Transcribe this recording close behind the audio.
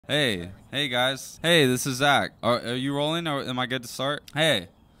Hey guys. Hey, this is Zach. Are you rolling or am I good to start? Hey,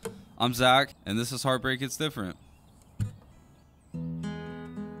 I'm Zach, and this is Heartbreak, It's Different.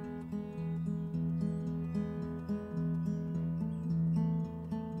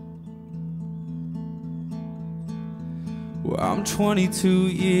 Well, I'm 22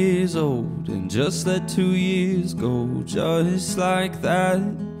 years old and just let 2 years go, just like that.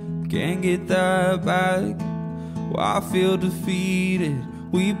 Can't get that back. Well, I feel defeated.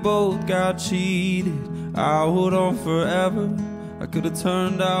 We both got cheated. I hold on forever. I could have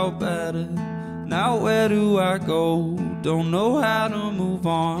turned out better. Now where do I go? Don't know how to move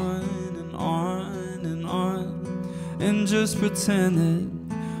on and on and on, and just pretend that,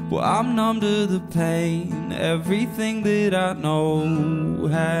 well, I'm numb to the pain. Everything that I know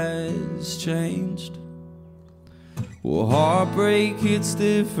has changed. Well, heartbreak hits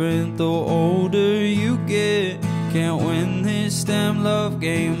different the older you get. Can't win this damn love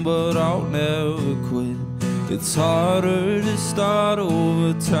game, but I'll never quit. It's harder to start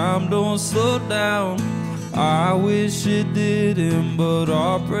over, time don't slow down. I wish it didn't, but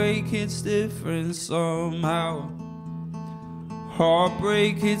heartbreak hits different somehow.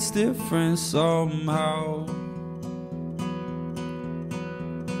 Heartbreak hits different somehow.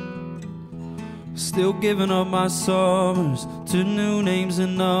 Still giving up my summers to new names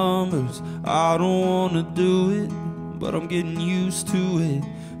and numbers. I don't wanna do it, but I'm getting used to it.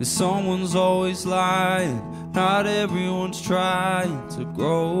 And someone's always lying. Not everyone's trying to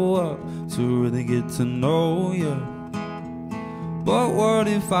grow up to really get to know you. But what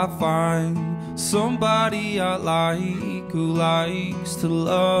if I find somebody I like who likes to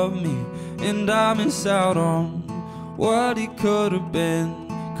love me, and I miss out on what it could have been,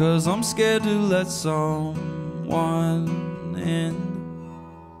 'cause I'm scared to let someone in.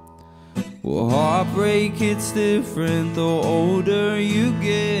 Well, heartbreak hits different the older you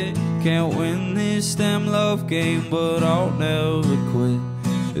get. Can't win this damn love game, but I'll never quit.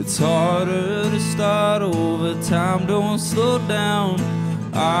 It's harder to start over, time don't slow down.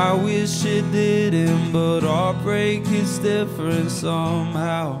 I wish it didn't, but heartbreak hits different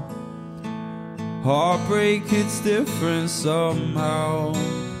somehow. Heartbreak hits different somehow.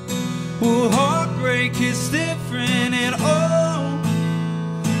 Well, heartbreak hits different at all.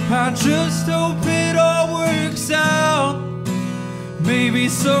 I just hope it all works out. Maybe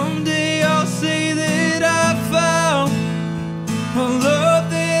someday I'll say that I found a love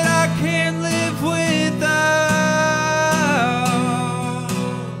that I can't live without.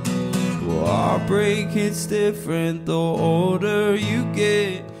 Well, heartbreak hits different the older you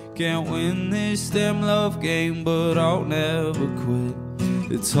get. Can't win this damn love game, but I'll never quit.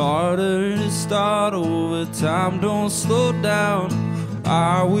 It's harder to start over, time don't slow down.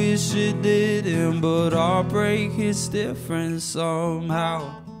 I wish it didn't, but heartbreak hits different somehow.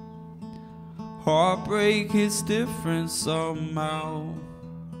 Heartbreak hits different somehow.